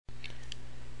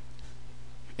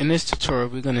In this tutorial,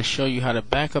 we're going to show you how to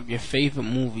back up your favorite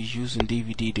movies using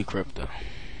DVD decrypter.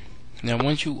 Now,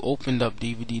 once you opened up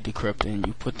DVD decrypter and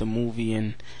you put the movie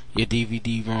in your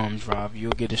DVD ROM drive,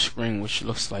 you'll get a screen which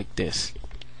looks like this.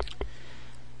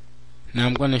 Now,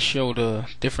 I'm going to show the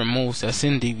different modes that's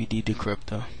in DVD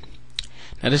decrypter.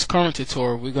 Now, this current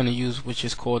tutorial we're going to use which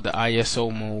is called the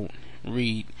ISO mode,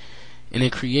 read, and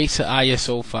it creates an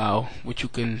ISO file which you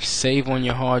can save on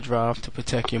your hard drive to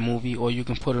protect your movie, or you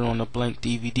can put it on a blank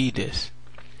DVD disc.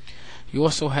 You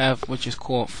also have which is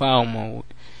called file mode,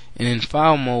 and in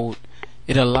file mode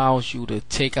it allows you to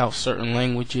take out certain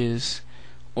languages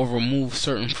or remove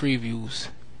certain previews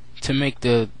to make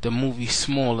the movie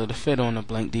smaller to fit on a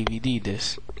blank DVD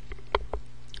disc.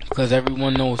 Because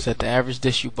everyone knows that the average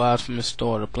disc you buy from the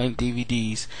store, the blank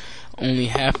DVDs, only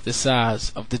half the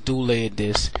size of the dual layer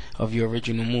disc of your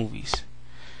original movies.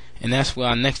 And that's where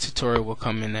our next tutorial will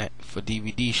come in at for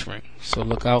DVD shrink. So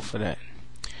look out for that.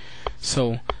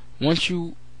 So once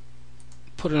you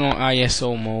put it on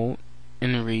ISO mode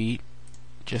and read,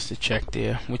 just to check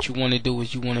there, what you want to do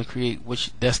is you want to create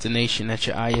which destination that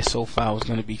your ISO file is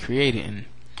going to be created in.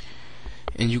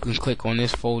 And you can click on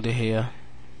this folder here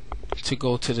to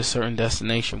go to the certain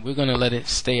destination. We're going to let it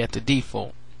stay at the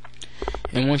default.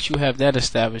 And once you have that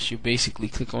established, you basically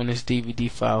click on this DVD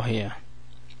file here.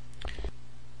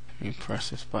 Let me press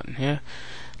this button here.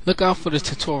 Look out for the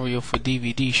tutorial for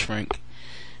DVD shrink,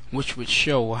 which would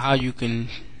show how you can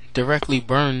directly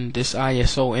burn this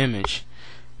ISO image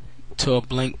to a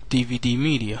blank DVD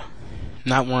media.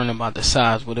 Not worrying about the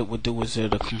size, what it would do is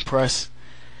it'll compress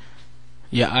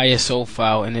your ISO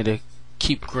file and it'll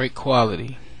keep great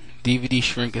quality. DVD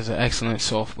shrink is an excellent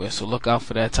software, so look out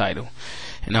for that title.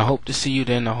 And I hope to see you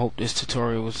then. I hope this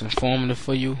tutorial was informative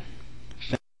for you.